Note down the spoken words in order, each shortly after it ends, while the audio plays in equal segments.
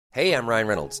Hey, I'm Ryan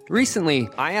Reynolds. Recently,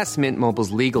 I asked Mint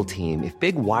Mobile's legal team if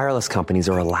big wireless companies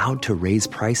are allowed to raise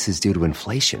prices due to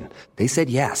inflation. They said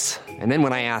yes. And then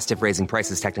when I asked if raising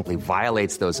prices technically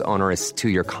violates those onerous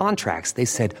two-year contracts, they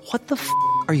said, "What the f***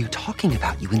 are you talking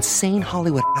about, you insane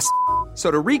Hollywood ass?" So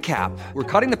to recap, we're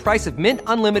cutting the price of Mint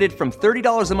Unlimited from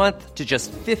 $30 a month to just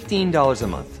 $15 a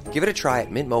month. Give it a try at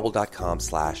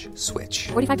mintmobile.com/switch.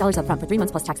 $45 up front for 3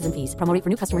 months plus taxes and fees. Promo rate for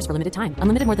new customers for limited time.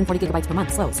 Unlimited more than 40 gigabytes per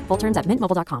month. Slows full terms at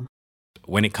mintmobile.com.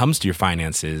 When it comes to your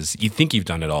finances, you think you've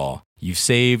done it all. You've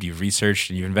saved, you've researched,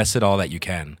 and you've invested all that you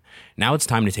can. Now it's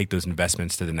time to take those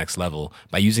investments to the next level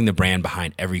by using the brand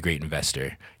behind every great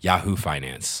investor, Yahoo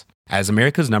Finance. As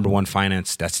America's #1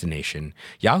 finance destination,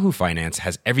 Yahoo Finance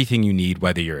has everything you need,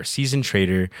 whether you're a seasoned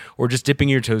trader or just dipping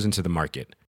your toes into the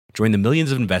market. Join the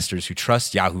millions of investors who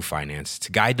trust Yahoo Finance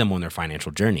to guide them on their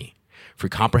financial journey. For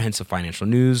comprehensive financial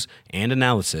news and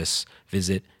analysis,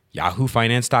 visit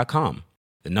yahoofinance.com,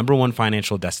 the #1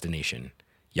 financial destination,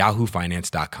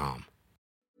 yahoofinance.com.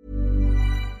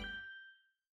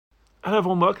 Hello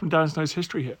everyone, welcome to Dan Snow's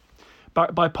History Hit.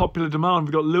 Back by popular demand,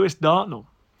 we've got Lewis Dartnell.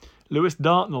 Lewis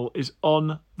Dartnell is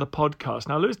on the podcast.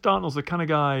 Now, Lewis Dartnell's the kind of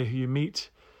guy who you meet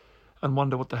and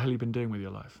wonder what the hell you've been doing with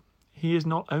your life. He is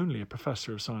not only a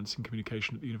professor of science and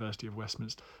communication at the University of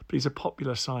Westminster, but he's a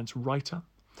popular science writer.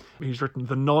 He's written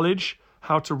The Knowledge,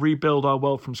 How to Rebuild Our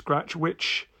World from Scratch,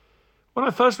 which, when I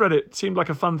first read it, seemed like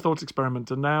a fun thought experiment,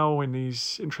 and now in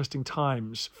these interesting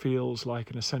times feels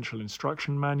like an essential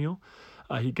instruction manual.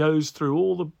 He goes through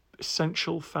all the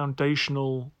essential,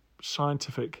 foundational,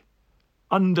 scientific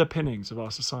underpinnings of our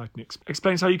society and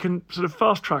explains how you can sort of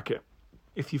fast track it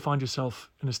if you find yourself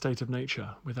in a state of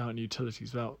nature without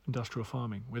utilities, without industrial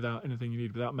farming, without anything you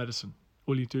need, without medicine.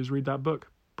 All you do is read that book,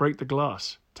 break the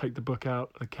glass, take the book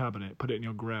out of the cabinet, put it in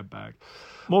your grab bag.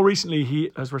 More recently,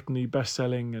 he has written the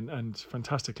best-selling and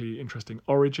fantastically interesting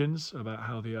Origins, about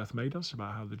how the Earth made us,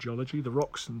 about how the geology, the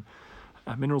rocks and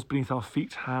minerals beneath our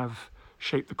feet have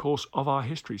shaped the course of our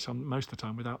history, most of the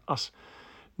time without us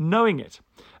knowing it.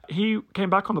 He came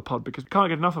back on the pod because we can't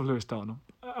get enough of Lewis Dartnell,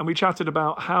 and we chatted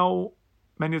about how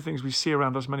many of the things we see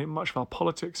around us, much of our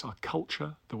politics, our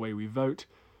culture, the way we vote,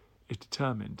 is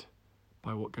determined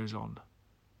by what goes on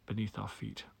beneath our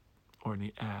feet or in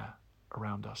the air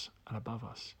around us and above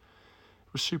us.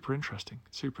 It was super interesting.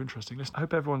 Listen, I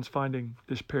hope everyone's finding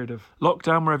this period of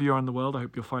lockdown wherever you are in the world. I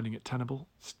hope you're finding it tenable.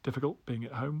 It's difficult being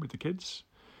at home with the kids.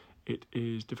 It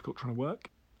is difficult trying to work.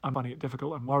 I'm finding it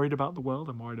difficult. I'm worried about the world.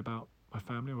 I'm worried about my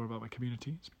family. I'm worried about my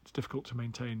community. It's difficult to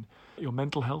maintain your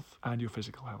mental health and your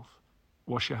physical health.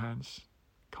 Wash your hands,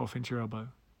 cough into your elbow,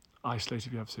 isolate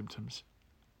if you have symptoms,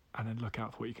 and then look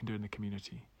out for what you can do in the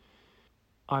community.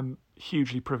 I'm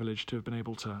hugely privileged to have been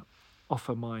able to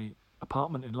offer my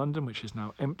apartment in London, which is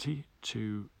now empty,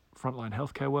 to frontline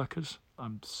healthcare workers.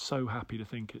 I'm so happy to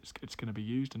think it's going to be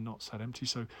used and not sat empty.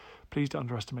 So please don't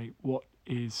underestimate what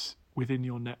is within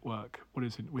your network, what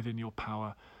is within your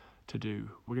power to do.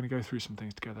 We're going to go through some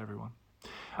things together, everyone.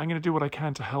 I'm going to do what I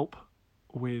can to help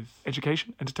with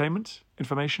education, entertainment,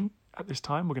 information at this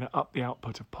time. We're going to up the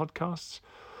output of podcasts.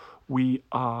 We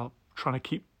are trying to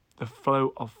keep the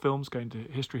flow of films going to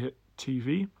History Hit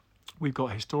TV. We've got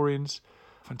historians,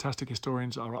 fantastic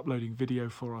historians are uploading video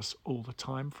for us all the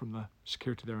time from the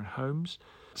security of their own homes.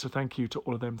 So thank you to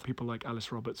all of them, people like Alice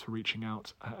Roberts, for reaching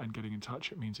out and getting in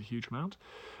touch. It means a huge amount.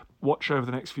 Watch over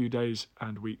the next few days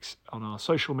and weeks on our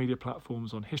social media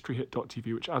platforms on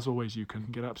historyhit.tv, which as always you can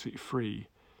get absolutely free.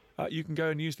 You can go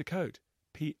and use the code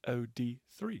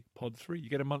POD3, POD3. You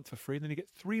get a month for free, and then you get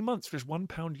 3 months for just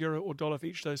 £1, euro or dollar for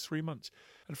each of those 3 months.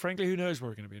 And frankly, who knows where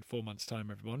we're going to be in 4 months' time,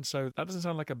 everyone. So that doesn't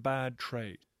sound like a bad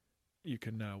trade. You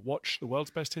can now watch the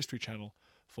world's best history channel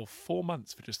for 4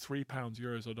 months for just £3,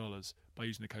 euros or dollars by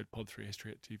using the code POD3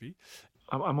 History at TV.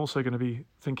 I'm also going to be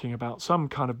thinking about some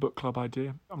kind of book club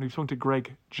idea. I'm going to be talking to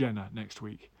Greg Jenner next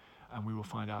week, and we will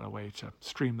find out a way to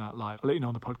stream that live. I'll let you know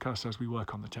on the podcast as we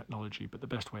work on the technology, but the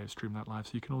best way is stream that live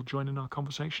so you can all join in our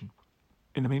conversation.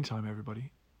 In the meantime,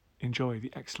 everybody, enjoy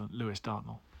the excellent Lewis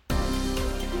Dartnell.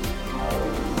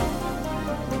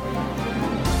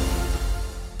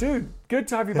 Dude, good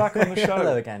to have you back on the show.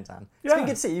 Hello again, Dan. It's been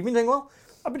good to see you. You've been doing well?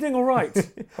 I've been doing all right.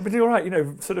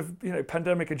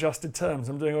 Pandemic-adjusted terms,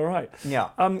 I'm doing all right. Yeah.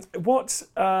 What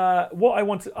I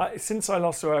wanted, since I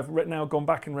last saw, I've now gone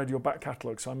back and read your back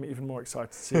catalogue, so I'm even more excited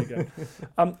to see it again.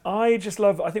 I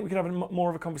think we could have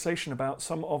more of a conversation about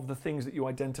some of the things that you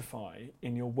identify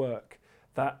in your work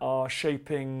that are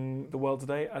shaping the world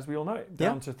today, as we all know it,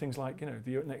 down to things like,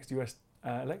 the next US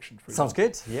election. For Sounds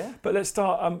good. Yeah. But let's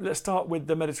start with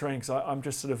the Mediterranean,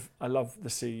 because I love the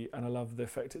sea and I love the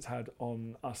effect it's had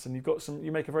on us. And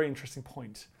you make a very interesting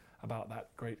point about that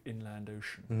great inland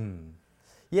ocean.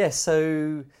 Yeah,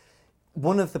 so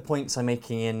one of the points I'm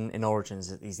making in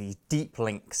Origins is these deep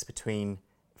links between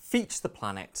features of the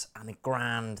planet and the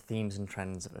grand themes and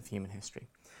trends of human history.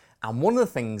 And one of the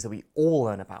things that we all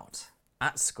learn about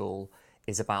at school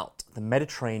is about the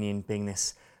Mediterranean being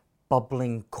this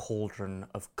bubbling cauldron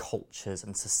of cultures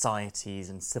and societies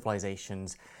and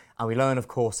civilizations. And we learn, of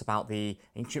course, about the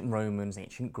ancient Romans,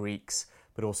 ancient Greeks,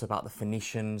 but also about the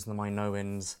Phoenicians, the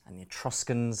Minoans, and the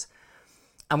Etruscans.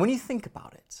 And when you think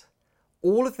about it,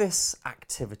 all of this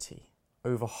activity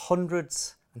over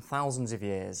hundreds and thousands of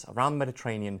years around the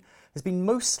Mediterranean has been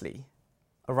mostly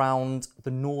around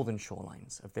the northern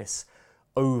shorelines of this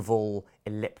oval,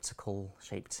 elliptical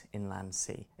shaped inland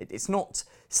sea. It's not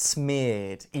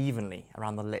smeared evenly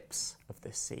around the lips of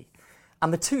this sea.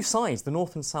 And the two sides, the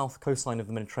north and south coastline of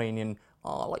the Mediterranean,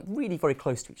 are like really very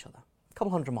close to each other. A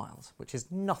couple hundred miles, which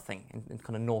is nothing in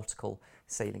kind of nautical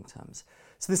sailing terms.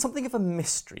 So there's something of a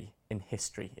mystery in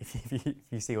history, if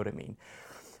you see what I mean.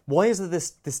 Why is there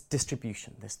this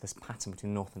distribution, this pattern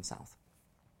between north and south?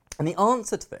 And the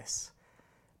answer to this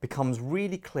becomes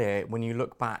really clear when you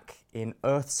look back in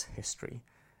Earth's history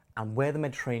and where the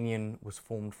Mediterranean was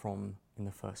formed from in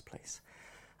the first place.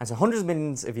 And so hundreds of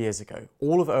millions of years ago,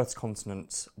 all of Earth's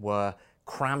continents were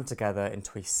crammed together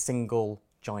into a single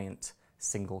giant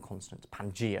single continent,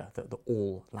 Pangaea, the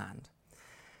all land.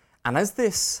 And as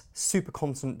this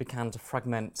supercontinent began to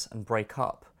fragment and break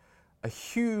up, a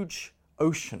huge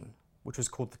ocean, which was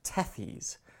called the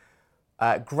Tethys,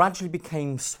 gradually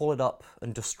became swallowed up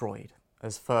and destroyed,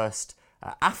 as first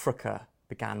Africa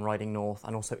began riding north,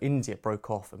 and also India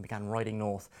broke off and began riding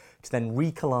north to then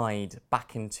recollide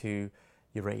back into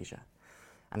Eurasia.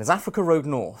 And as Africa rode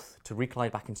north to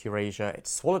recollide back into Eurasia, it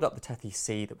swallowed up the Tethys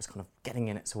Sea that was kind of getting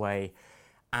in its way.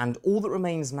 And all that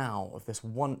remains now of this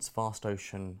once vast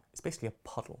ocean is basically a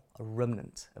puddle, a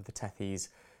remnant of the Tethys,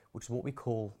 which is what we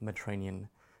call Mediterranean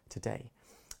today.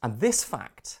 And this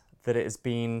fact, that it has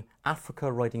been Africa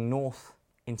riding north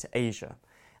into Asia,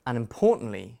 and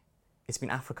importantly, it's been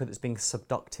Africa that's being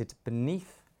subducted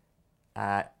beneath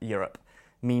Europe,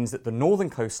 means that the northern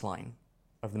coastline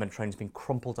of the Mediterranean has been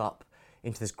crumpled up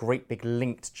into this great big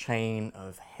linked chain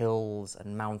of hills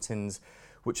and mountains,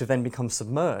 which have then become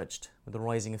submerged with the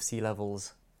rising of sea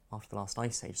levels after the last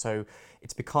ice age. So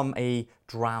it's become a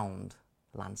drowned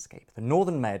landscape. The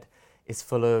northern Med is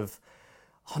full of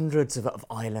hundreds of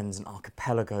islands and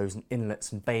archipelagos and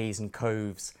inlets and bays and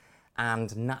coves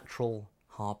and natural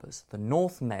harbours. The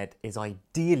North Med is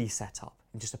ideally set up,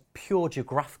 in just a pure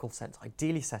geographical sense,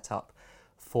 ideally set up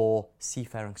for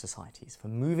seafaring societies, for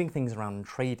moving things around and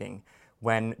trading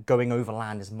when going over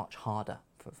land is much harder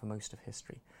for most of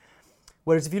history.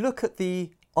 Whereas if you look at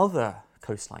the other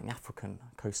coastline, the African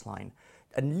coastline,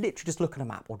 and literally just look at a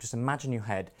map or just imagine your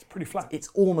head, It's pretty flat. It's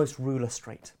almost ruler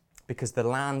straight because the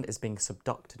land is being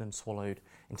subducted and swallowed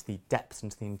into the depths,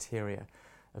 into the interior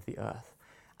of the earth.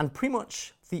 And pretty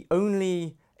much the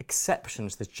only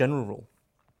exceptions to this general rule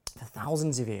for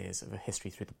thousands of years of a history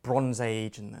through the Bronze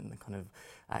Age and then the kind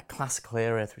of classical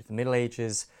era through the Middle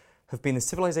Ages have been the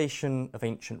civilization of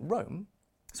ancient Rome,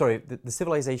 the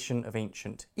civilization of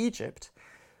ancient Egypt,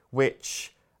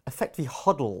 which effectively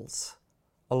huddles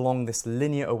along this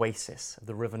linear oasis of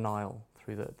the River Nile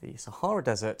through the Sahara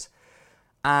Desert,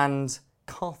 and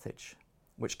Carthage,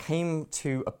 which came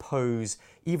to oppose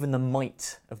even the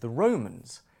might of the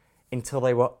Romans until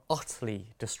they were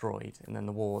utterly destroyed and then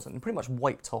the wars and pretty much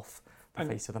wiped off the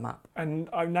face of the map. And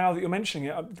now that you're mentioning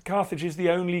it, Carthage is the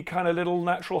only kind of little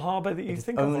natural harbour that you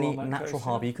think of Only along that natural coast,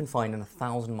 harbour you can find in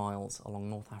 1,000 miles along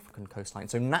North African coastline.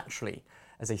 So naturally,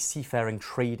 as a seafaring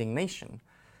trading nation,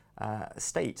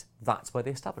 state, that's where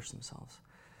they established themselves.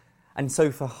 And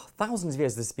so for thousands of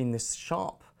years, there's been this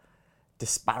sharp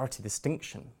disparity,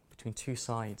 distinction between two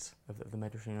sides of the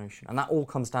Mediterranean Ocean. And that all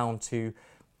comes down to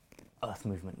earth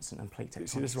movements and plate tectonics.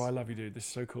 See, this is why I love you, dude. This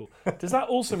is so cool. Does that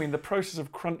also mean the process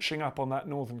of crunching up on that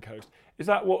northern coast, is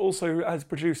that what also has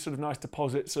produced sort of nice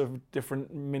deposits of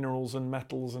different minerals and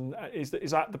metals? And is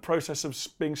that the process of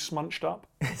being smunched up?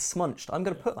 Smunched. I'm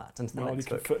going to put that into the Well, you next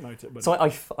can book. footnote it. But So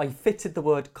I fitted the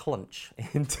word clunch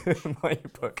into my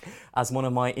book as one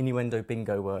of my innuendo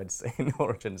bingo words in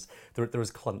Origins. There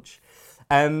is clunch.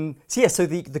 So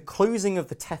the closing of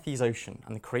the Tethys Ocean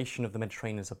and the creation of the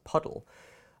Mediterranean as a puddle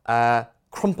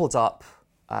crumpled up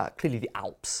clearly the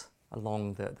Alps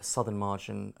along the southern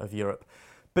margin of Europe,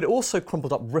 but it also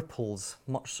crumpled up ripples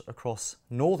much across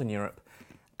northern Europe,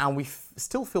 and we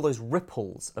still feel those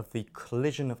ripples of the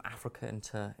collision of Africa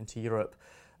into Europe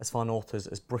as far north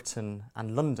as Britain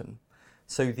and London.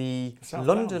 So the South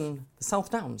London, Downs. the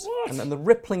South Downs, What? and the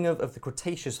rippling of the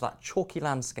Cretaceous, that chalky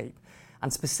landscape,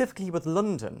 and specifically with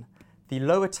London, the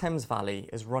lower Thames Valley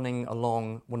is running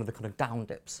along one of the kind of down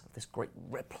dips of this great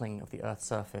rippling of the Earth's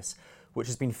surface, which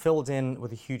has been filled in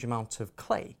with a huge amount of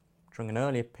clay during an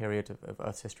earlier period of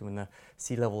Earth's history when the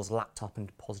sea levels lapped up and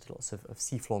deposited lots of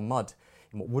seafloor mud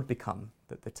in what would become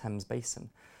the Thames Basin.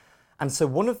 And so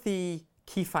one of the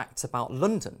key facts about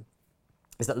London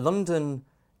is that London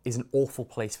is an awful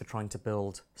place for trying to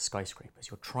build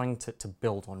skyscrapers. You're trying to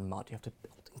build on mud. You have to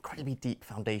build incredibly deep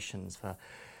foundations for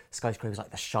skyscrapers like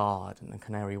the Shard and the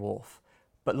Canary Wharf.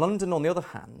 But London, on the other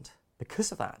hand,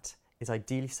 because of that, is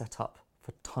ideally set up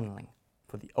for tunnelling,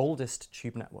 for the oldest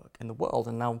tube network in the world,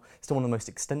 and now still one of the most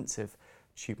extensive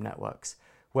tube networks.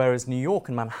 Whereas New York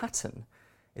and Manhattan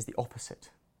is the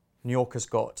opposite. New York has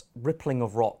got rippling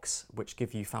of rocks, which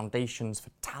give you foundations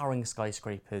for towering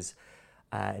skyscrapers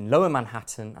in lower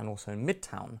Manhattan and also in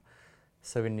Midtown.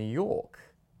 So in New York,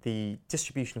 the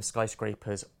distribution of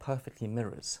skyscrapers perfectly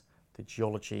mirrors the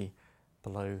geology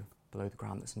below the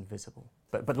ground that's invisible.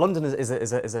 But London is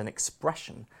an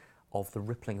expression of the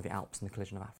rippling of the Alps and the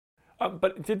collision of Africa.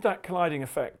 But did that colliding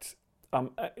effect?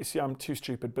 See, I'm too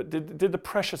stupid. But did the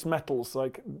precious metals,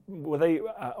 like, were they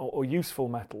or useful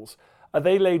metals? Are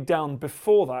they laid down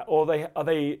before that, or are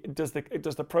they? Does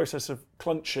the process of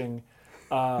clunching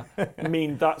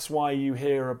mean that's why you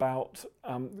hear about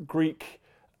Greek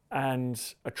and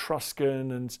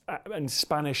Etruscan and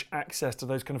Spanish access to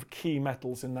those kind of key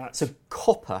metals in that? So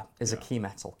copper is a key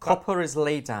metal. Copper is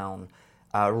laid down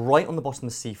right on the bottom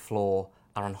of the seafloor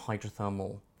around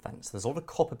hydrothermal vents. There's a lot of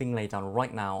copper being laid down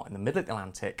right now in the middle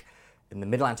Atlantic, in the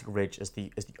Mid-Atlantic Ridge, as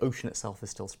the ocean itself is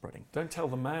still spreading. Don't tell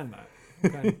the man that.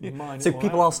 Okay, mine So it all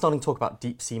people out. are starting to talk about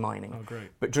deep sea mining. Oh,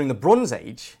 great. But during the Bronze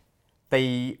Age,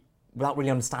 they, without really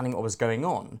understanding what was going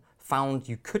on, found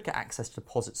you could get access to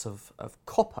deposits of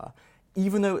copper,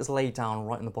 even though it was laid down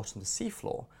right on the bottom of the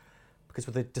seafloor, because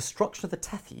with the destruction of the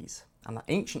Tethys and that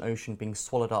ancient ocean being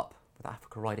swallowed up with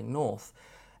Africa riding north,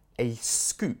 a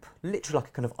scoop, literally like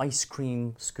a kind of ice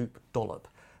cream scoop dollop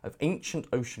of ancient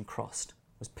ocean crust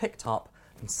was picked up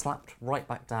and slapped right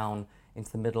back down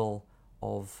into the middle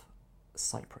of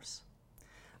Cyprus.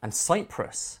 And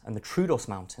Cyprus and the Troodos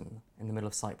Mountain in the middle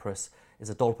of Cyprus is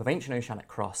a dollop of ancient oceanic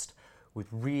crust with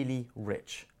really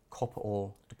rich copper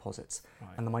ore deposits. Right.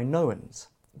 And the Minoans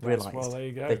realised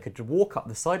they could walk up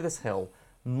the side of this hill,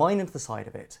 mine into the side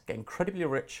of it, get incredibly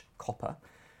rich copper,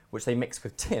 which they mixed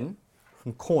with tin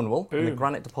from Cornwall and the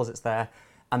granite deposits there.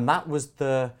 And that was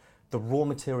the raw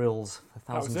materials for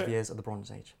thousands of years of the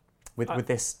Bronze Age, with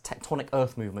this tectonic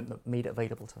earth movement that made it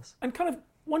available to us. And kind of,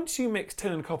 once you mix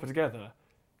tin and copper together,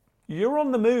 you're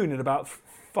on the moon in about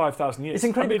 5,000 years. It's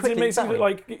incredibly quickly, exactly.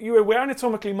 Like, we're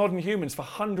anatomically modern humans for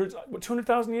hundreds,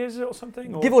 200,000 years or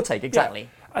something? Give or take, exactly.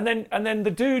 Yeah. And then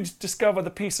the dudes discover the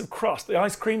piece of crust, the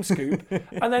ice cream scoop,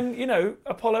 and then,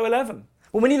 Apollo 11.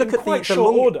 Well, when you look at the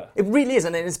short order. It really is,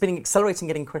 and it's been accelerating,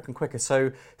 getting quicker and quicker.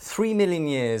 So 3 million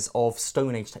years of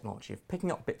Stone Age technology, of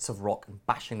picking up bits of rock and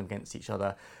bashing them against each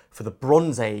other. For the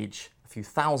Bronze Age, a few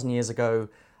thousand years ago,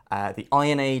 the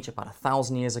Iron Age, about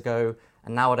 1,000 years ago,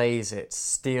 and nowadays it's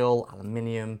steel,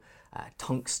 aluminium,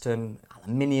 tungsten,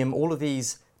 aluminium, all of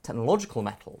these technological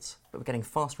metals, but we're getting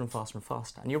faster and faster and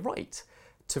faster. And you're right,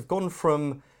 to have gone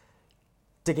from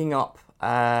digging up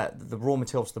the raw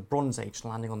materials of the Bronze Age to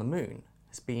landing on the moon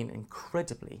has been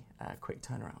incredibly quick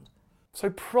turnaround. So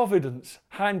Providence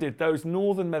handed those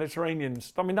northern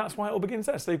Mediterraneans, I mean, that's why it all begins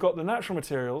there. So they've got the natural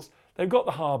materials, they've got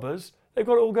the harbours, they've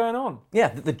got it all going on. Yeah,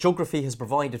 the geography has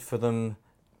provided for them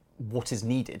what is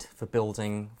needed for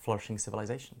building flourishing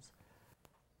civilizations.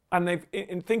 And they've,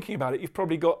 in thinking about it, you've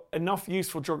probably got enough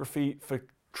useful geography for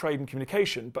trade and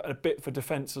communication, but a bit for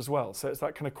defence as well. So it's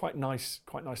that kind of quite nice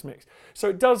mix. So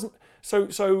it doesn't.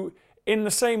 So in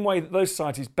the same way that those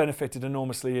societies benefited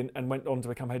enormously and went on to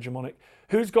become hegemonic,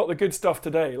 who's got the good stuff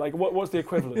today? Like, what's the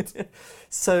equivalent?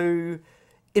 So,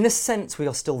 in a sense, we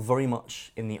are still very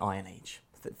much in the Iron Age.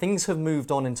 Things have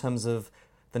moved on in terms of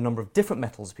the number of different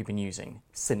metals we've been using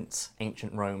since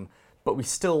ancient Rome, but we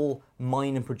still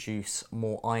mine and produce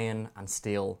more iron and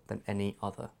steel than any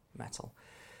other metal.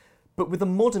 But with the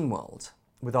modern world,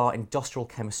 with our industrial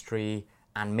chemistry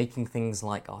and making things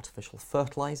like artificial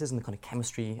fertilizers and the kind of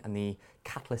chemistry and the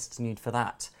catalysts needed for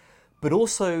that, but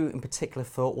also in particular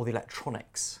for all the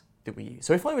electronics that we use.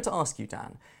 So if I were to ask you,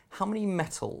 Dan, how many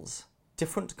metals,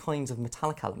 different kinds of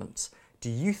metallic elements, do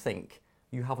you think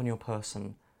you have on your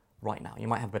person right now? You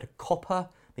might have a bit of copper,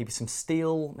 maybe some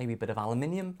steel, maybe a bit of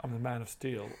aluminium. I'm the man of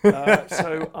steel.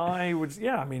 So I would,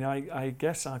 I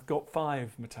guess I've got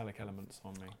 5 metallic elements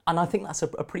on me. And I think that's a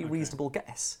pretty reasonable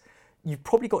guess. you've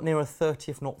probably got nearer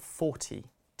 30, if not 40,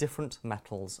 different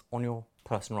metals on your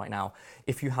person right now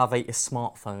if you have a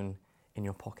smartphone in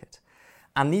your pocket.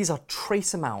 And these are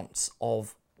trace amounts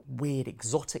of weird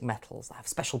exotic metals that have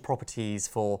special properties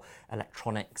for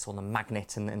electronics or the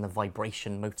magnet and the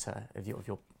vibration motor of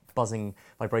your buzzing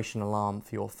vibration alarm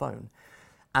for your phone.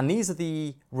 And these are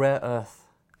the rare earth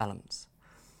elements.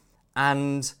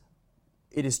 And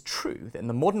it is true that in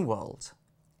the modern world,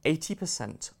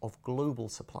 80% of global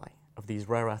supply of these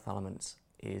rare earth elements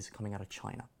is coming out of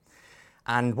China.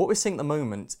 And what we're seeing at the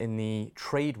moment in the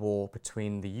trade war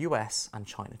between the US and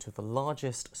China, two of the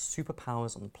largest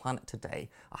superpowers on the planet today,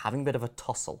 are having a bit of a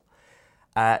tussle.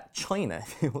 China,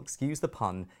 if you'll excuse the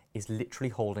pun, is literally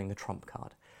holding the trump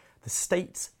card. The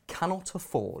states cannot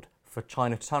afford for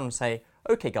China to turn and say,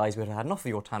 okay guys, we've had enough of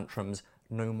your tantrums,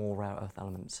 no more rare earth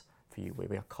elements for you.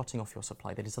 We are cutting off your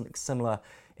supply. They did something similar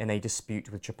in a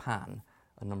dispute with Japan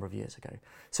a number of years ago.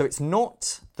 So it's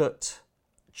not that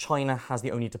China has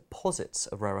the only deposits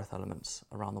of rare earth elements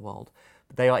around the world,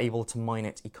 but they are able to mine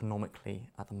it economically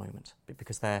at the moment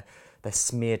because they're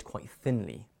smeared quite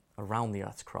thinly around the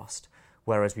Earth's crust,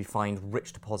 whereas we find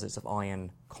rich deposits of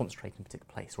iron concentrated in a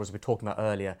particular place, or as we were talking about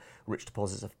earlier, rich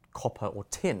deposits of copper or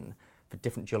tin for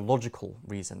different geological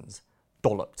reasons,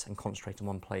 dolloped and concentrated in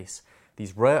one place.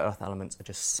 These rare earth elements are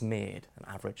just smeared and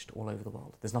averaged all over the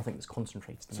world. There's nothing that's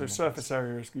concentrated. So surface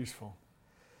area is useful.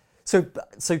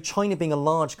 So China being a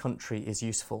large country is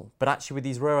useful, but actually with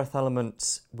these rare earth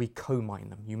elements, we co-mine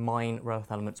them. You mine rare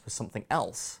earth elements with something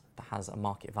else that has a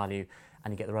market value,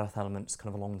 and you get the rare earth elements kind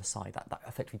of along the side. That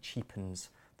effectively cheapens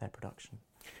their production.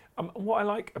 What I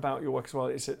like about your work as well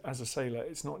is that as a sailor,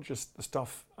 it's not just the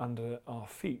stuff under our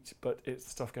feet, but it's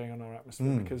the stuff going on in our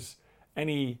atmosphere, because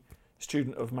any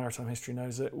student of maritime history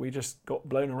knows that we just got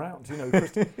blown around. You know,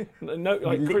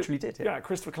 literally did. Yeah,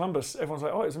 Christopher Columbus, everyone's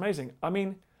like, oh, it was amazing. I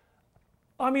mean,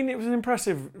 it was an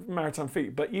impressive maritime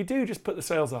feat, but you do just put the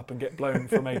sails up and get blown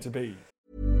from A to B.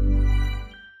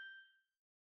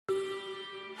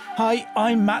 Hi,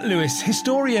 I'm Matt Lewis,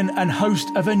 historian and host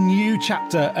of a new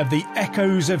chapter of the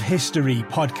Echoes of History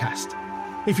podcast.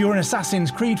 If you're an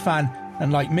Assassin's Creed fan,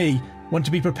 and like me, want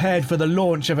to be prepared for the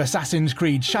launch of Assassin's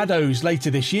Creed Shadows later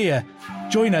this year,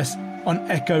 join us on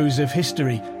Echoes of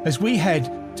History as we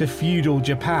head to feudal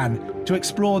Japan to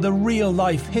explore the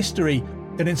real-life history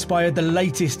that inspired the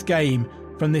latest game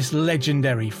from this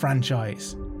legendary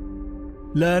franchise.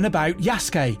 Learn about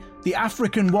Yasuke, the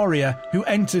African warrior who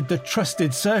entered the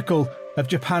trusted circle of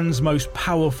Japan's most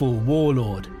powerful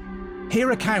warlord.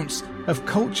 Hear accounts of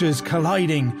cultures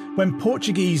colliding when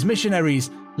Portuguese missionaries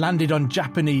landed on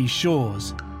Japanese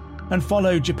shores, and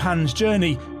follow Japan's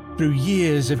journey through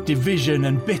years of division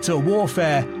and bitter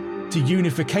warfare to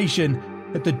unification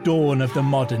at the dawn of the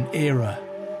modern era.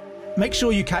 Make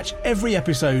sure you catch every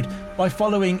episode by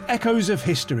following Echoes of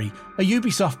History, a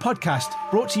Ubisoft podcast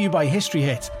brought to you by History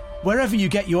Hit, wherever you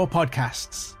get your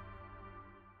podcasts.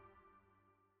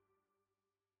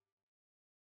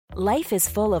 Life is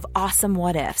full of awesome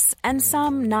what-ifs, and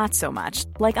some not so much,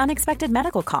 like unexpected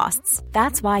medical costs.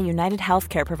 That's why United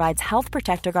Healthcare provides Health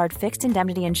Protector Guard fixed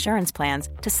indemnity insurance plans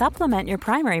to supplement your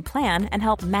primary plan and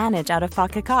help manage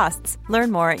out-of-pocket costs.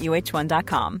 Learn more at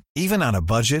uh1.com. Even on a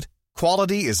budget,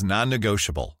 quality is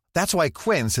non-negotiable. That's why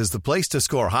Quince is the place to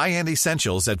score high-end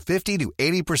essentials at 50 to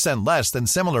 80% less than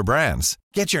similar brands.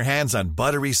 Get your hands on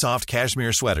buttery soft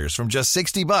cashmere sweaters from just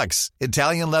 $60,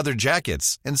 Italian leather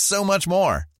jackets, and so much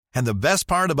more. And the best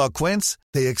part about Quince,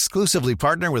 they exclusively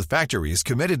partner with factories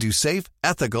committed to safe,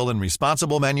 ethical, and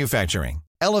responsible manufacturing.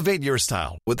 Elevate your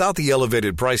style without the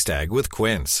elevated price tag with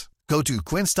Quince. Go to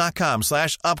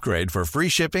quince.com/upgrade for free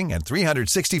shipping and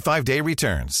 365-day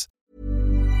returns.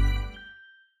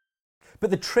 But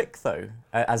the trick, though,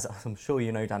 as I'm sure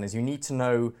you know, Dan, is you need to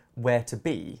know where to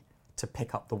be to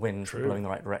pick up the wind blowing in the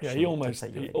right direction. Yeah, he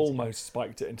almost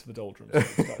spiked it into the doldrums.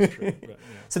 That's true. But, yeah.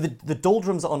 So the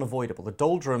doldrums are unavoidable. The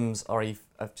doldrums are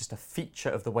just a feature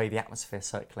of the way the atmosphere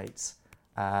circulates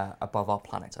above our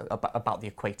planet, about the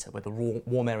equator, where the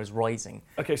warm air is rising.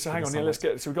 Okay, so hang on. Yeah, let's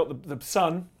get. So we've got the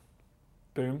sun,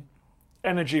 boom,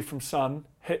 energy from sun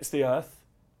hits the Earth.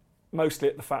 Mostly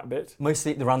at the fat bit.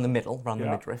 Mostly around the middle, around the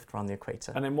midriff, around the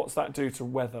equator. And then what's that do to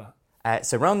weather?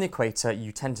 So around the equator,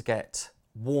 you tend to get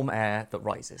warm air that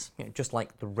rises, just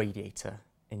like the radiator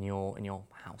in your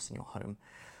house, in your home.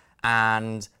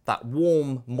 And that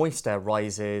warm, moist air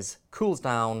rises, cools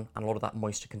down, and a lot of that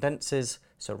moisture condenses.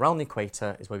 So around the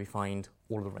equator is where we find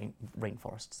all of the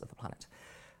rainforests of the planet.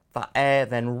 That air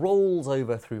then rolls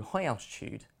over through high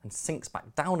altitude and sinks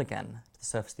back down again to the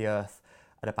surface of the Earth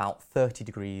at about 30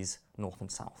 degrees north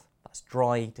and south. That's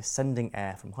dry, descending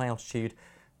air from high altitude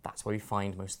that's where we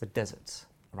find most of the deserts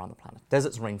around the planet.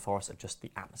 Deserts and rainforests are just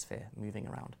the atmosphere moving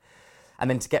around. And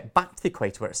then to get back to the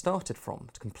equator where it started from,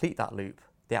 to complete that loop,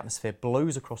 the atmosphere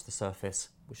blows across the surface,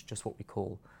 which is just what we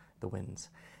call the winds.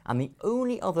 And the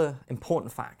only other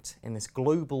important fact in this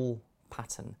global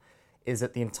pattern is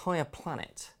that the entire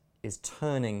planet is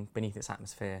turning beneath its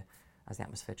atmosphere as the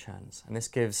atmosphere churns. And this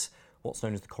gives what's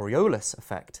known as the Coriolis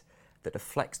effect that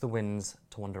deflects the winds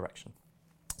to one direction.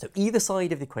 So either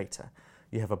side of the equator,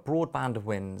 you have a broad band of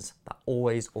winds that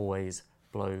always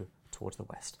blow towards the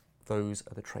west. Those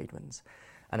are the trade winds.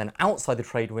 And then outside the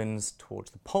trade winds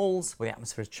towards the poles, where the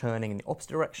atmosphere is churning in the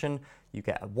opposite direction, you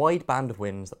get a wide band of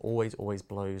winds that always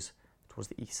blows towards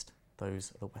the east.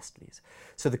 Those are the westerlies.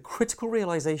 So the critical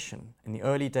realization in the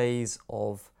early days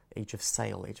of Age of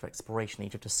Sail, Age of Exploration,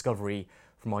 Age of Discovery,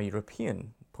 from our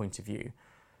European point of view,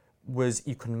 was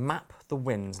you can map the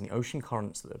winds and the ocean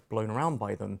currents that are blown around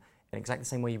by them in exactly the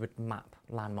same way you would map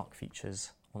landmark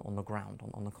features on the ground,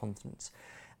 on the continents.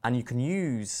 And you can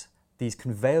use these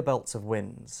conveyor belts of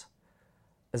winds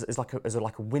as like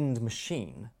a wind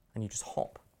machine, and you just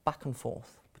hop back and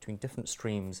forth between different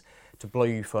streams to blow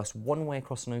you first one way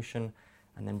across an ocean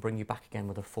and then bring you back again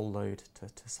with a full load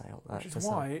to sail. Which is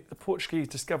why the Portuguese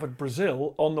discovered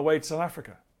Brazil on the way to South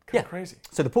Africa. Kind of crazy.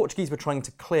 So the Portuguese were trying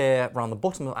to clear around the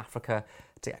bottom of Africa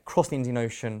to get across the Indian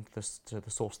Ocean to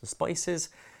the source of the spices.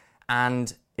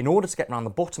 And in order to get around the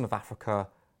bottom of Africa,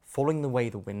 following the way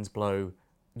the winds blow,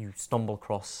 you stumble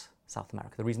across South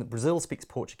America. The reason that Brazil speaks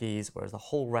Portuguese, whereas the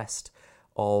whole rest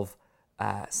of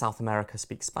South America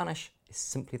speaks Spanish, is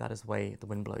simply that is the way the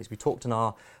wind blows. We talked in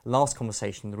our last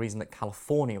conversation, the reason that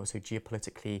California was so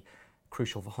geopolitically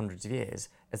crucial for hundreds of years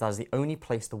is that is the only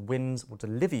place the winds will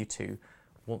deliver you to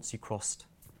once you crossed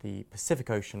the Pacific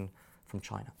Ocean from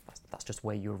China. That's just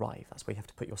where you arrive. That's where you have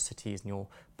to put your cities and your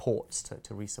ports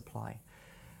to resupply.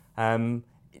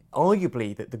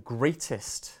 Arguably, the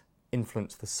greatest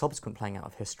influence, the subsequent playing out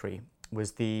of history,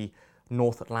 was the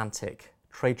North Atlantic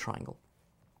trade triangle.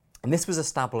 And this was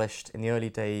established in the early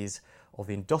days of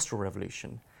the Industrial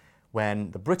Revolution,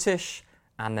 when the British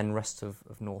and then the rest of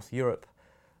North Europe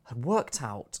had worked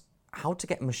out how to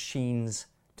get machines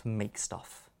to make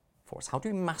stuff for us. How do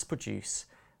we mass produce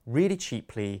really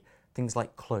cheaply things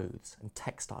like clothes and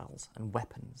textiles and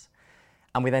weapons?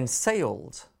 And we then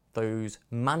sailed those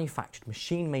manufactured,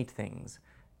 machine-made things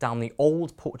down the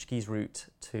old Portuguese route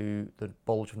to the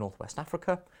bulge of northwest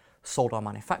Africa, sold our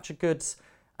manufactured goods,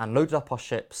 and loaded up our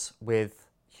ships with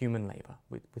human labour,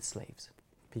 with slaves.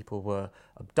 People were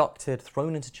abducted,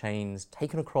 thrown into chains,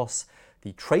 taken across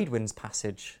the trade winds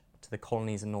passage to the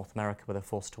colonies in North America, where they're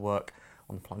forced to work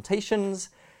on plantations,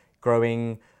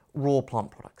 growing raw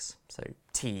plant products, so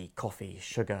tea, coffee,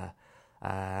 sugar,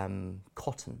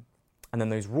 cotton. And then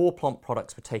those raw plant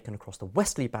products were taken across the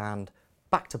westerly band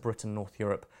back to Britain, North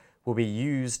Europe, where we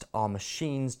used our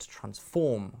machines to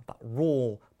transform that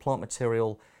raw plant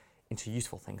material into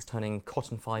useful things, turning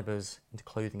cotton fibres into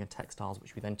clothing and textiles,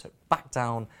 which we then took back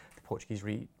down the Portuguese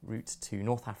route to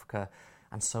North Africa,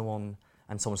 and so on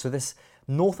and so on. So this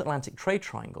North Atlantic trade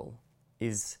triangle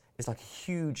is like a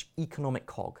huge economic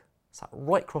cog, sat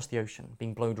right across the ocean,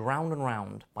 being blown round and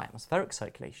round by atmospheric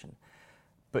circulation,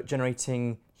 but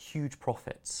generating huge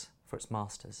profits for its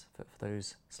masters, for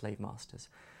those slave masters.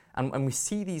 And we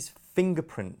see these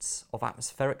fingerprints of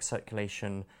atmospheric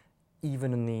circulation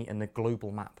even in the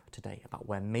global map today, about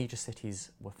where major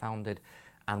cities were founded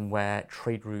and where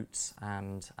trade routes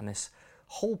and this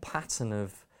whole pattern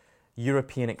of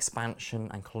European expansion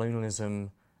and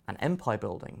colonialism and empire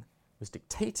building was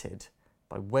dictated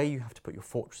by where you have to put your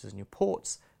fortresses and your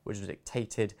ports, which was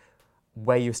dictated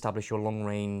where you establish your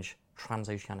long-range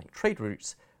transoceanic trade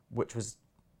routes, which was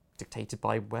dictated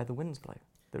by where the winds blow.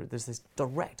 There's this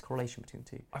direct correlation between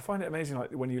the two. I find it amazing,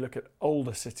 like when you look at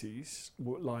older cities,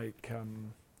 like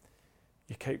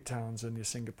your Cape Towns and your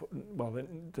Singapore, well,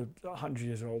 the 100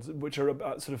 years old, which are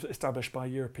sort of established by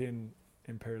European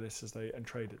imperialists and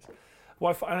traders.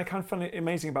 And I kind of find it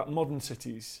amazing about modern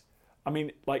cities. I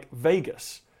mean, like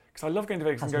Vegas, because I love going to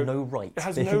Vegas. It has no right. It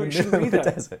has no. It shouldn't be there.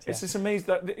 Desert, yeah. It's just amazing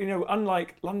that,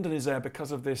 unlike London is there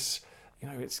because of this.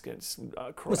 It's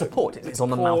a port. It's on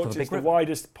the mouth of a big river. It's the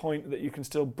widest point that you can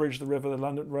still bridge the river. The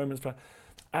London Romans,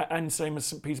 and same as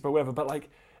St. Petersburg, whatever. But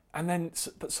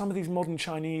some of these modern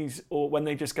Chinese, or when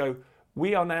they just go,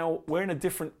 we're in a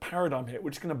different paradigm here. We're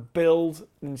just going to build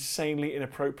an insanely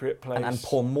inappropriate place and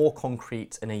pour more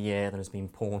concrete in a year than has been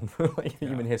poured for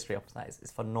human history up to that.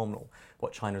 It's phenomenal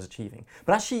what China is achieving.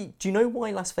 But actually, do you know why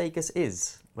Las Vegas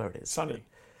is where it is? Sunny.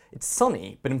 It's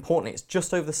sunny, but importantly, it's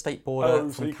just over the state border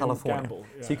from California. Can gamble,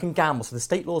 yeah. So you can gamble. So the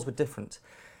state laws were different.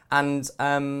 And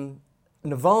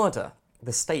Nevada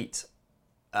the state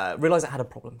realised it had a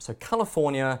problem. So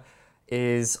California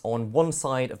is on one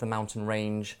side of the mountain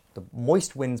range. The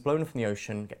moist winds blowing from the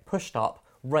ocean get pushed up,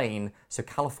 rain. So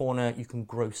California, you can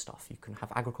grow stuff. You can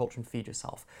have agriculture and feed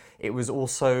yourself. It was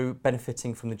also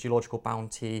benefiting from the geological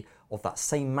bounty of that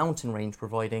same mountain range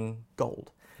providing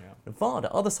gold. Yeah. Nevada,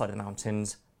 other side of the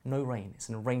mountains, no rain. It's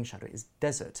in a rain shadow. It's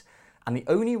desert. And the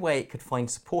only way it could find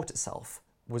support itself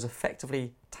was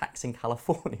effectively taxing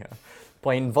California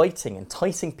by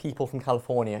enticing people from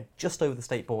California just over the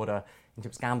state border into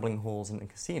its gambling halls and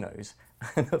casinos,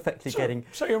 and effectively getting.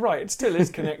 So you're right. It still is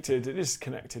connected. It is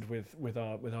connected with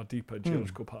our deeper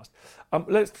geological past.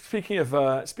 Speaking of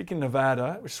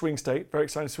Nevada, which swing state, very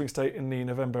exciting swing state in the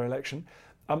November election.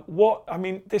 Come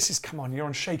on, you're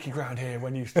on shaky ground here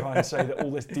when you try and say that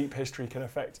all this deep history can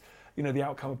affect, the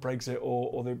outcome of Brexit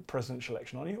or the presidential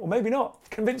election, aren't you? Or maybe not.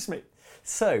 Convince me.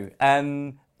 So,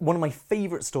 one of my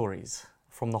favourite stories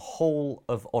from the whole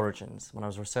of Origins, when I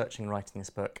was researching and writing this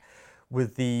book, were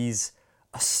these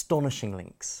astonishing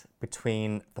links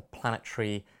between the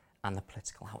planetary and the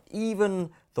political. How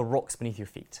even the rocks beneath your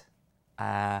feet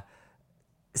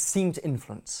seem to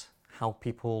influence how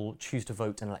people choose to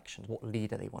vote in elections, what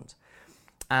leader they want.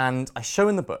 And I show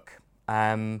in the book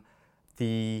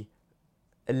the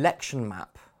election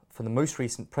map for the most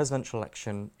recent presidential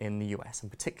election in the US, and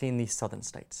particularly in these southern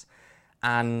states.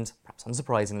 And perhaps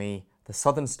unsurprisingly, the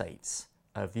southern states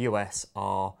of the US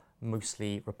are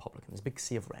mostly Republican. There's a big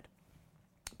sea of red.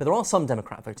 But there are some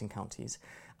Democrat voting counties,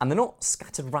 and they're not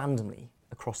scattered randomly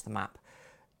across the map.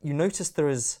 You notice there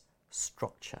is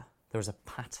structure, there is a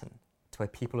pattern to where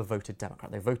people have voted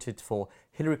Democrat. They voted for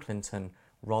Hillary Clinton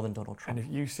rather than Donald Trump. And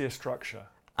if you see a structure.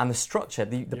 And the structure,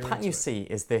 the pattern you see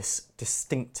is this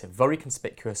distinctive, very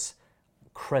conspicuous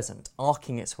crescent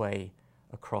arcing its way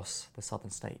across the southern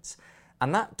states.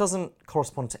 And that doesn't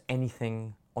correspond to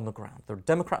anything on the ground. There are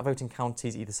Democrat voting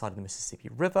counties either side of the Mississippi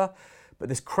River, but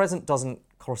this crescent doesn't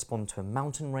correspond to a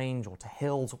mountain range or to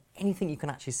hills or anything you can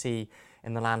actually see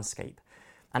in the landscape.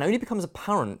 And it only becomes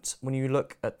apparent when you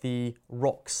look at the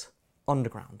rocks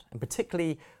underground, and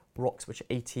particularly rocks which are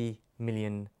 80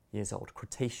 million years old,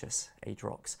 Cretaceous age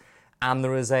rocks. And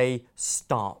there is a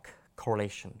stark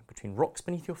correlation between rocks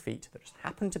beneath your feet that just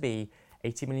happen to be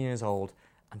 80 million years old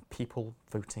and people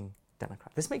voting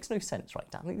Democrat. This makes no sense, right,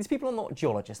 Dan? These people are not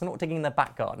geologists. They're not digging in their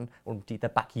back garden, or indeed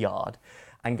their backyard,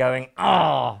 and going,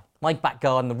 my back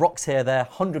garden, the rocks here, they're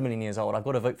 100 million years old. I've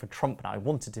got to vote for Trump now. I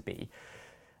wanted to be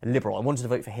a liberal. I wanted to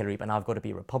vote for Hillary, but now I've got to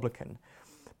be a Republican.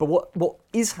 But what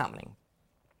is happening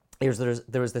is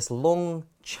there is this long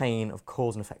chain of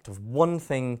cause and effect of one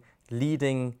thing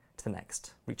leading to the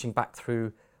next, reaching back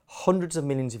through hundreds of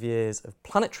millions of years of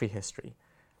planetary history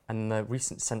and the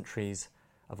recent centuries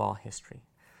of our history.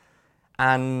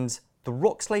 And the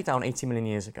rocks laid down 80 million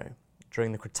years ago,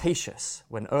 during the Cretaceous,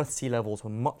 when Earth's sea levels were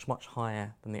much, much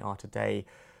higher than they are today,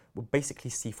 were basically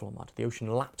seafloor mud. The ocean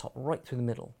lapped up right through the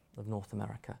middle of North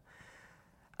America.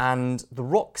 And the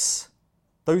rocks,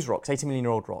 those rocks, 80 million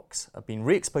year old rocks, have been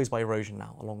re-exposed by erosion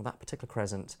now along that particular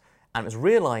crescent. And it was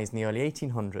realised in the early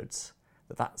 1800s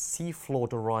that that seafloor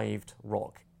derived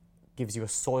rock gives you a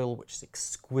soil which is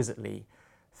exquisitely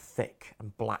thick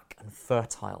and black and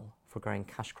fertile for growing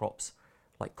cash crops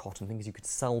like cotton, things you could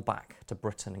sell back to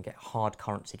Britain and get hard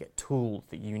currency, get tools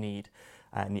that you need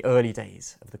in the early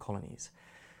days of the colonies.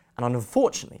 And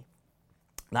unfortunately,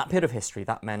 that period of history,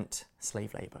 that meant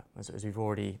slave labour, as we've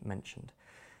already mentioned.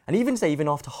 And even today, even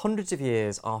after hundreds of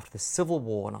years after the Civil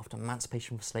War and after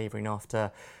emancipation from slavery and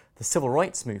after the Civil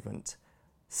Rights Movement,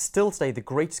 still today the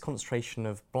greatest concentration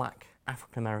of black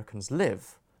African Americans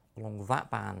live along that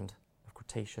band of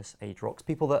Cretaceous age rocks.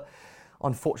 People that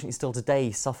unfortunately still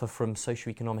today suffer from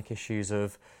socioeconomic issues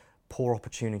of poor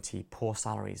opportunity, poor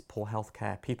salaries, poor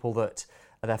healthcare, people that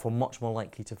are therefore much more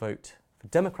likely to vote for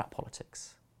Democrat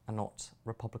politics and not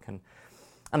Republican.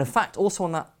 And in fact, also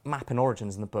on that map in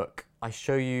Origins in the book, I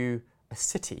show you a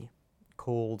city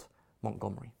called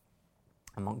Montgomery.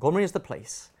 And Montgomery is the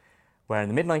place where in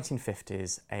the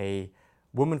mid-1950s, a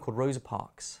woman called Rosa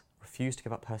Parks refused to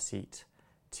give up her seat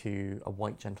to a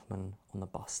white gentleman on the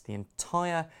bus. The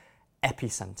entire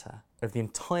epicenter of the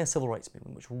entire civil rights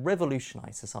movement, which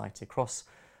revolutionized society across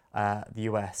the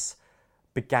US,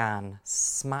 began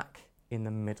smack in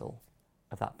the middle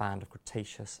of that band of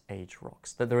Cretaceous age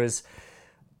rocks. That there is,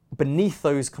 beneath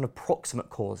those kind of proximate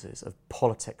causes of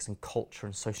politics and culture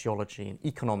and sociology and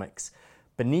economics,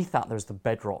 beneath that there's the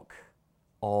bedrock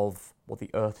of what the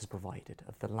earth has provided,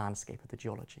 of the landscape, of the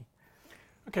geology.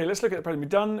 Okay, let's look at the problem.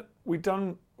 We've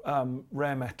done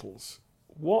rare metals.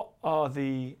 What are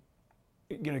the,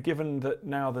 given that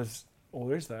now there's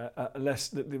or is there, less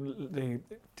the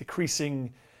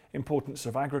decreasing importance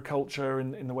of agriculture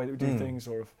in the way that we do things,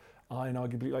 or of iron,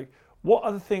 arguably? Like, what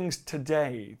are the things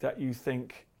today that you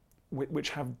think which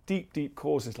have deep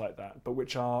causes like that, but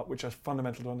which are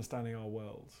fundamental to understanding our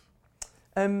world?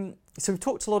 So we've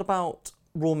talked a lot about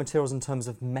raw materials in terms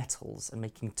of metals and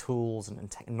making tools and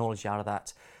technology out of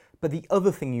that. But the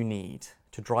other thing you need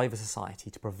to drive a society,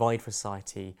 to provide for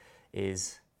society,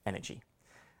 is energy.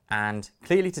 And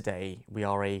clearly today we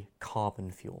are a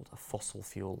carbon-fueled, a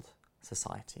fossil-fueled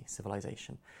society,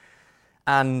 civilization.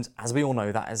 And as we all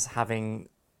know, that is having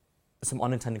some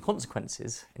unintended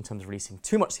consequences in terms of releasing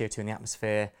too much CO2 in the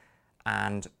atmosphere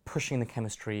and pushing the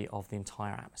chemistry of the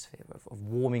entire atmosphere, of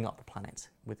warming up the planet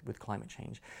with climate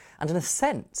change. And in a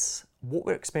sense, what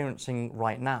we're experiencing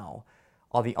right now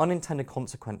are the unintended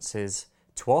consequences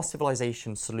to our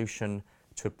civilization's solution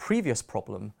to a previous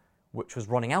problem, which was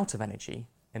running out of energy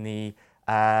in the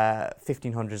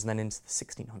 1500s and then into the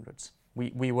 1600s.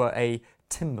 We were a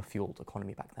timber-fueled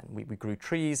economy back then. We grew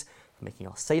trees for making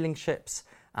our sailing ships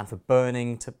and for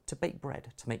burning to bake bread,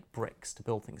 to make bricks, to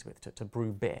build things with, to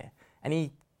brew beer.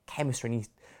 Any chemistry, any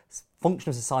function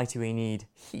of society where you need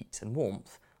heat and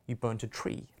warmth, you burned a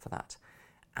tree for that.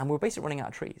 And we were basically running out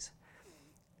of trees.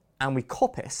 And we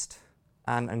coppiced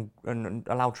and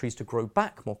allowed trees to grow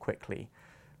back more quickly,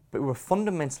 but we were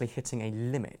fundamentally hitting a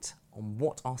limit on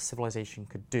what our civilization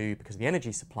could do because of the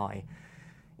energy supply,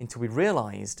 until we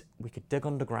realised we could dig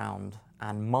underground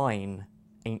and mine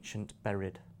ancient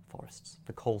buried forests,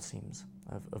 the coal seams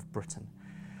of Britain.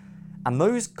 And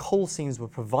those coal seams were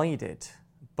provided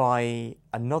by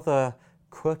another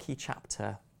quirky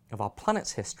chapter of our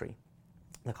planet's history,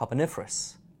 the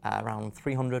Carboniferous, around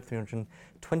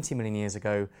 320 million years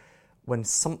ago, when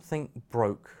something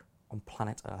broke on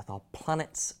planet Earth. Our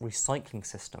planet's recycling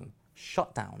system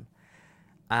shut down,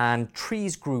 and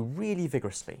trees grew really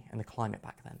vigorously in the climate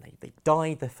back then. They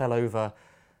died, they fell over,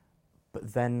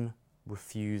 but then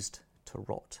refused to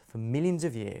rot. For millions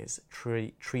of years,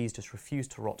 trees just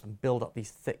refused to rot and build up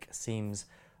these thick seams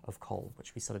of coal,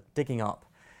 which we started digging up.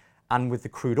 And with the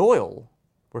crude oil,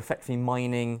 we're effectively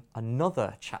mining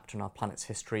another chapter in our planet's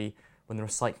history when the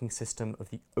recycling system of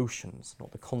the oceans,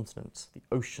 not the continents, the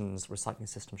oceans recycling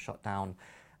system shut down,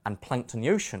 and plankton in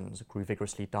the oceans grew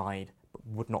vigorously, died, but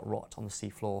would not rot on the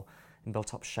seafloor, and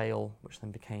built up shale, which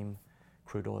then became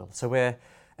crude oil. So we're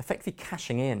effectively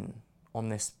cashing in on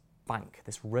this bank,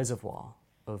 this reservoir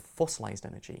of fossilized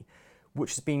energy,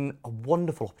 which has been a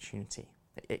wonderful opportunity.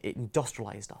 It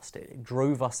industrialized us, it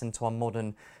drove us into our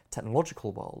modern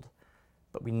technological world,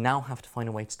 but we now have to find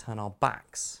a way to turn our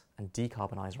backs and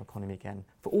decarbonise our economy again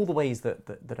for all the ways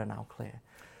that are now clear.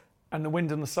 And the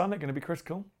wind and the sun are going to be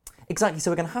critical? Exactly, so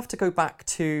we're going to have to go back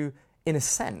to, in a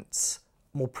sense,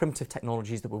 more primitive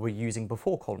technologies that we were using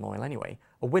before coal and oil anyway.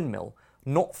 A windmill,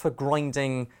 not for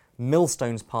grinding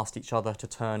millstones past each other to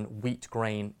turn wheat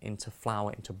grain into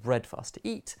flour, into bread for us to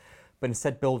eat, but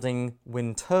instead building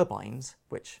wind turbines,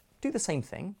 which do the same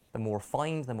thing. They're more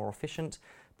refined, they're more efficient,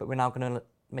 but we're now going to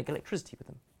make electricity with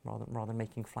them rather than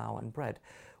making flour and bread.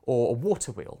 Or a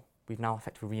water wheel, we've now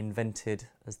effectively reinvented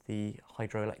as the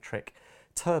hydroelectric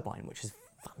turbine, which is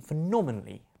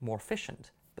phenomenally more efficient,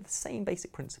 but the same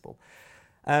basic principle.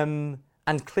 And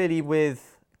clearly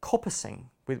with coppicing,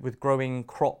 with growing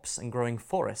crops and growing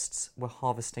forests, we're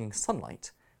harvesting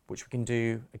sunlight, which we can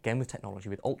do, again, with technology,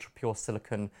 with ultra-pure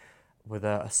silicon, with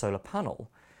a solar panel.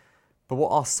 But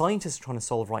what our scientists are trying to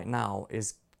solve right now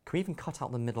is, can we even cut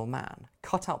out the middleman,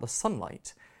 cut out the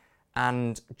sunlight,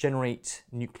 and generate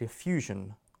nuclear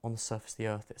fusion on the surface of the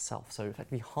Earth itself? So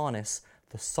effectively harness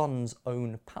the sun's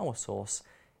own power source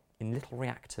in little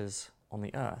reactors on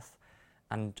the Earth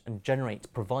and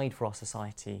provide for our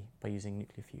society by using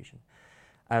nuclear fusion.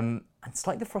 And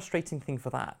slightly the frustrating thing for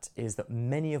that is that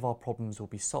many of our problems will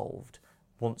be solved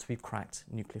once we've cracked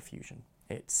nuclear fusion.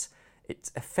 It's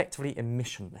effectively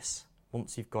emissionless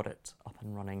once you've got it up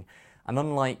and running. And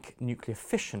unlike nuclear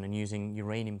fission and using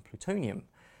uranium, plutonium,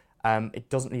 it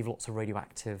doesn't leave lots of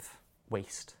radioactive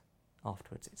waste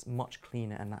afterwards. It's much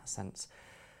cleaner in that sense.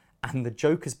 And the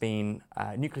joke has been,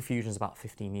 nuclear fusion is about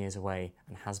 15 years away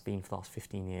and has been for the last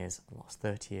 15 years, the last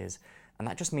 30 years. And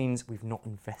that just means we've not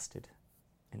invested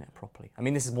in it properly. I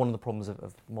mean, this is one of the problems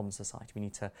of modern society. We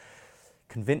need to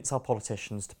convince our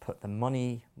politicians to put their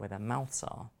money where their mouths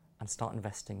are and start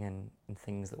investing in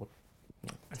things that will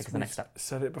take us to the next step.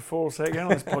 Said it before, say it again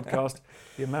on this podcast.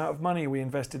 The amount of money we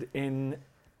invested in,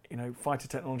 fighter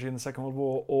technology in the Second World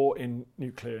War or in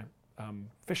nuclear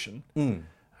fission,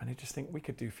 and you just think we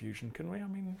could do fusion, couldn't we? I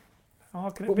mean, how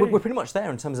hard can it be? We're pretty much there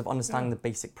in terms of understanding the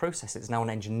basic process. It's now an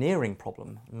engineering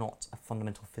problem, not a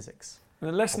fundamental physics And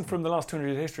the lesson from the last 200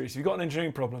 years of history is if you've got an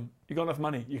engineering problem, you've got enough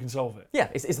money, you can solve it. Yeah,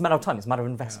 it's a matter of time, it's a matter of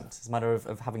investment, It's a matter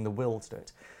of having the will to do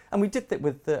it. And we did that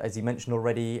with, as you mentioned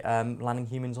already, landing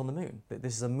humans on the moon.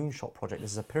 This is a moonshot project,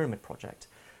 this is a pyramid project.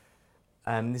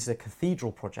 This is a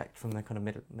cathedral project from the kind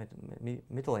of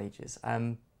Middle Ages.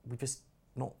 We've just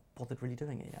not bothered really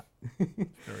doing it yet.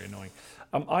 Very annoying.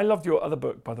 I loved your other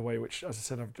book, by the way, which, as I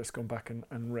said, I've just gone back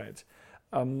and read.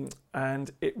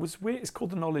 And it was weird. It's called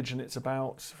The Knowledge, and it's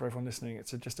about, for everyone listening,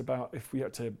 it's just about if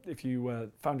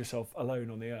you found yourself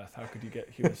alone on the Earth, how could you get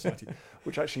human society?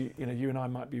 Which actually, you and I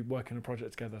might be working on a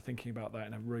project together, thinking about that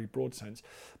in a really broad sense.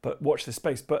 But watch this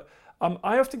space. But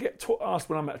I often get asked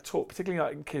when I'm at a talk, particularly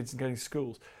like in kids and going to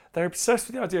schools, they're obsessed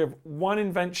with the idea of one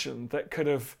invention that could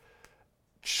have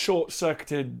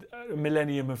short-circuited a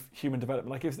millennium of human development.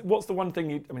 Like, what's the one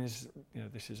thing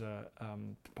this is a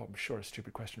I'm sure a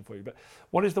stupid question for you, but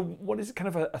what is kind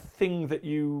of a thing that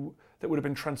would have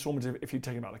been transformative if you'd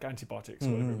taken about like antibiotics or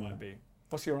whatever it might be?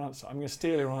 What's your answer? I'm going to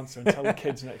steal your answer and tell the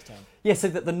kids next time. Yeah, so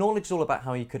the knowledge is all about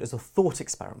how you could, as a thought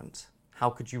experiment,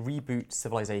 how could you reboot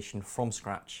civilization from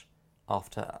scratch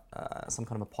after some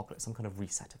kind of apocalypse, some kind of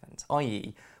reset event,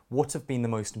 i.e. what have been the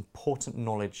most important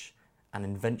knowledge and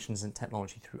inventions and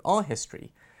technology through our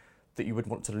history that you would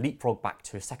want to leapfrog back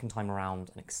to a second time around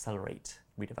and accelerate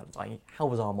redevelopment, i.e. how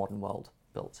was our modern world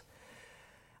built?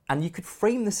 And you could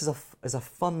frame this as a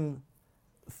fun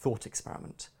thought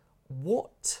experiment.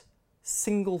 What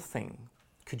single thing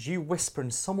could you whisper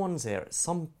in someone's ear at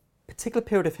some particular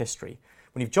period of history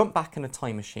when you've jumped back in a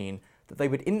time machine that they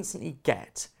would instantly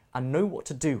get and know what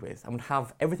to do with and would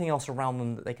have everything else around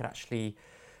them that they could actually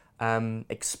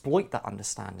exploit that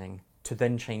understanding to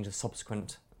then change the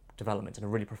subsequent development in a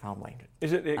really profound way?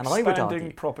 Is it the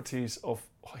expanding properties of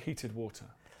heated water?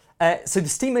 So the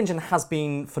steam engine has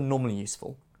been phenomenally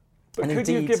useful. But could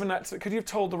you have given that? Could you have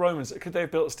told the Romans? Could they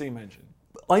have built a steam engine?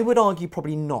 I would argue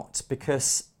probably not,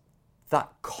 because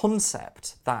that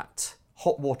concept that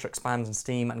hot water expands in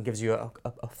steam and gives you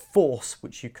a force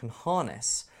which you can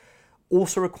harness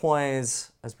also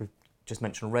requires, as we've just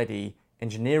mentioned already,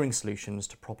 engineering solutions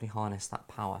to properly harness that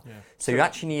power. Yeah. So you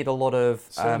actually need a lot of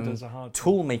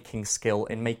tool-making skill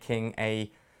in making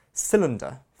a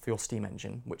cylinder for your steam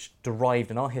engine, which derived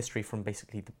in our history from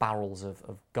basically the barrels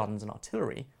of guns and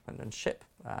artillery and ship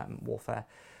warfare,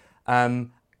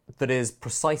 that is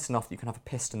precise enough that you can have a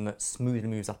piston that smoothly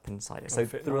moves up inside it. So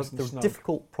there are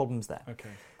difficult problems there. Okay.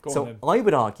 So I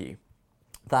would argue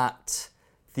that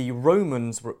the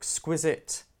Romans were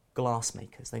exquisite glass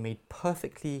makers. They made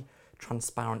perfectly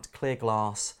transparent clear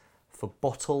glass for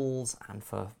bottles and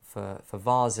for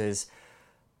vases,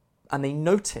 and they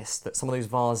noticed that some of those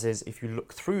vases, if you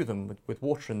look through them with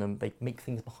water in them, they make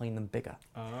things behind them bigger.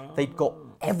 They'd got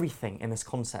everything in this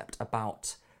concept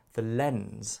about the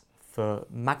lens for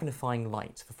magnifying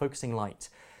light, for focusing light,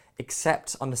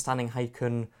 except understanding how you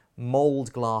can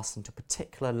mould glass into a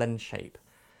particular lens shape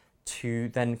to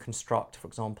then construct, for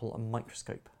example, a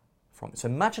microscope from it. So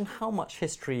imagine how much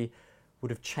history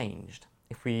would have changed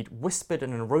if we'd whispered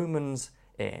in a Roman's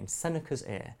ear, in Seneca's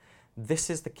ear, this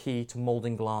is the key to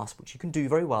moulding glass, which you can do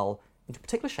very well into a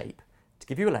particular shape to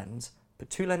give you a lens, put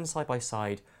two lenses side by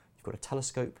side, you've got a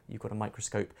telescope, you've got a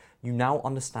microscope, you now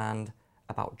understand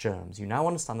about germs. You now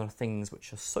understand there are things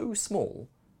which are so small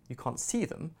you can't see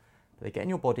them, but they get in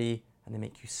your body and they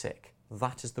make you sick.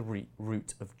 That is the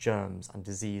root of germs and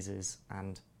diseases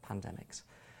and pandemics.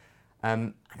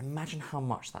 And imagine how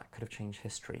much that could have changed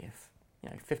history if,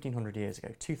 1,500 years ago,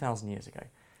 2,000 years ago,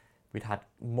 we'd had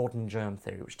modern germ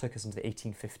theory, which took us into the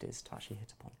 1850s to actually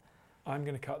hit upon. I'm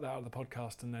going to cut that out of the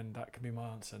podcast, and then that can be my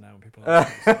answer now when people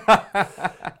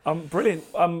ask. Brilliant.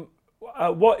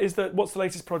 What's the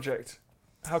latest project?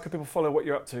 How can people follow what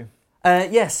you're up to?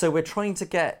 So we're trying to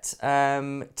get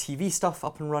TV stuff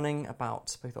up and running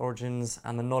about both Origins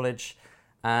and The Knowledge,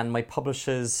 and my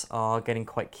publishers are getting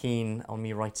quite keen on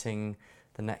me writing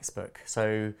the next book.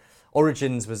 So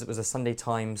Origins was a Sunday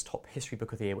Times top history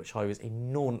book of the year, which I was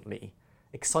enormously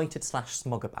excited /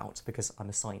 smug about because I'm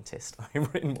a scientist.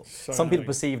 I've written what some people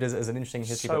perceived as an interesting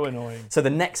history book. So annoying. So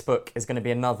the next book is going to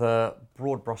be another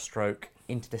broad brushstroke,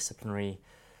 interdisciplinary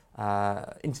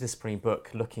book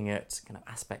looking at kind of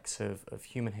aspects of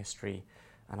human history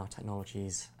and our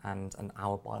technologies and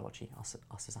our biology, us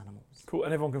as animals. Cool.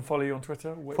 And everyone can follow you on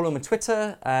Twitter? Follow me on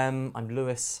Twitter. I'm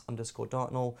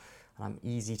Lewis_Dartnell. And I'm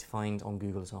easy to find on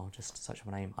Google as well, just search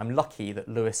my name. I'm lucky that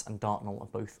Lewis and Dartnell are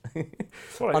both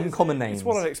uncommon names. It's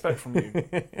what I'd expect from you.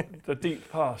 The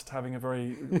deep past having a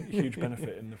very huge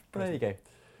benefit in the present. There you go.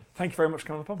 Thank you very much for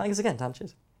coming on the podcast. Thanks again, Dan.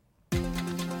 Cheers. I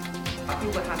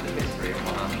feel the hand of history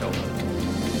upon our shoulders.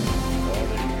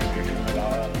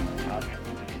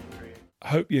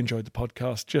 Hope you enjoyed the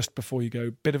podcast. Just before you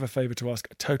go, bit of a favour to ask.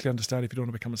 I totally understand if you don't want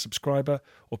to become a subscriber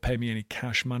or pay me any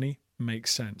cash money.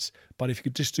 Makes sense. But if you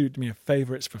could just do me a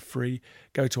favour, it's for free.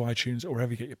 Go to iTunes or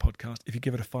wherever you get your podcast. If you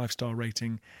give it a 5-star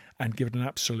rating and give it an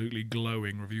absolutely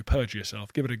glowing review, purge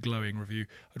yourself, give it a glowing review.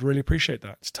 I'd really appreciate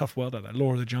that. It's a tough world out there,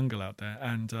 law of the jungle out there,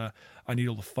 and I need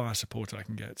all the fire support I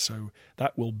can get. So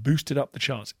that will boost it up the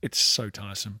charts. It's so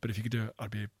tiresome. But if you could do it,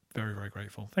 I'd be very, very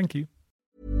grateful. Thank you.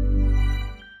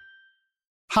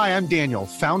 Hi, I'm Daniel,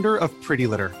 founder of Pretty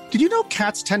Litter. Did you know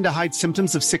cats tend to hide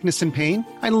symptoms of sickness and pain?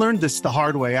 I learned this the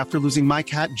hard way after losing my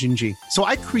cat, Gingy. So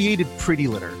I created Pretty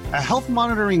Litter, a health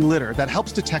monitoring litter that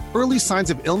helps detect early signs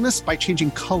of illness by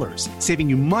changing colors, saving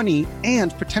you money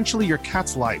and potentially your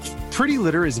cat's life. Pretty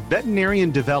Litter is veterinarian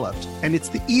developed, and it's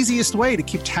the easiest way to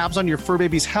keep tabs on your fur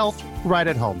baby's health right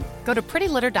at home. Go to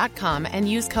prettylitter.com and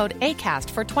use code ACAST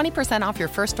for 20% off your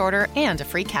first order and a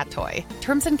free cat toy.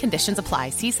 Terms and conditions apply.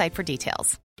 See site for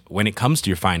details. When it comes to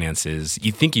your finances,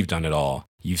 you think you've done it all.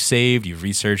 You've saved, you've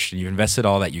researched, and you've invested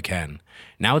all that you can.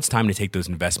 Now it's time to take those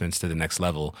investments to the next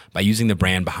level by using the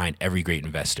brand behind every great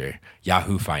investor,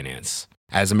 Yahoo Finance.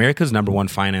 As America's #1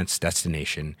 finance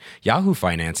destination, Yahoo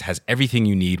Finance has everything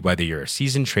you need, whether you're a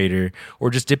seasoned trader or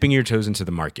just dipping your toes into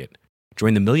the market.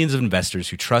 Join the millions of investors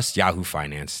who trust Yahoo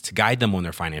Finance to guide them on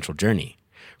their financial journey.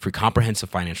 For comprehensive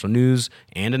financial news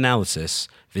and analysis,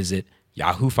 visit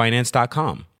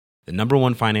yahoofinance.com. The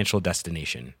 #1 financial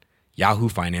destination,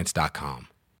 yahoofinance.com.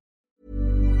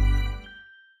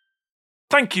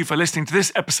 Thank you for listening to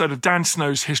this episode of Dan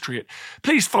Snow's History Hit.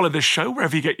 Please follow this show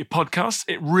wherever you get your podcasts.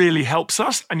 It really helps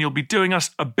us, and you'll be doing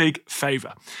us a big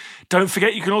favour. Don't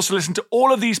forget, you can also listen to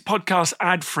all of these podcasts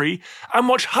ad-free and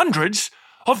watch hundreds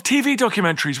of TV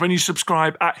documentaries when you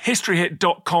subscribe at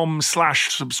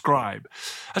historyhit.com/subscribe.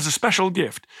 As a special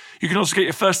gift, you can also get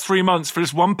your first 3 months for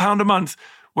just £1 a month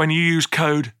when you use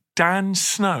code Dan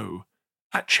Snow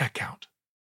at checkout.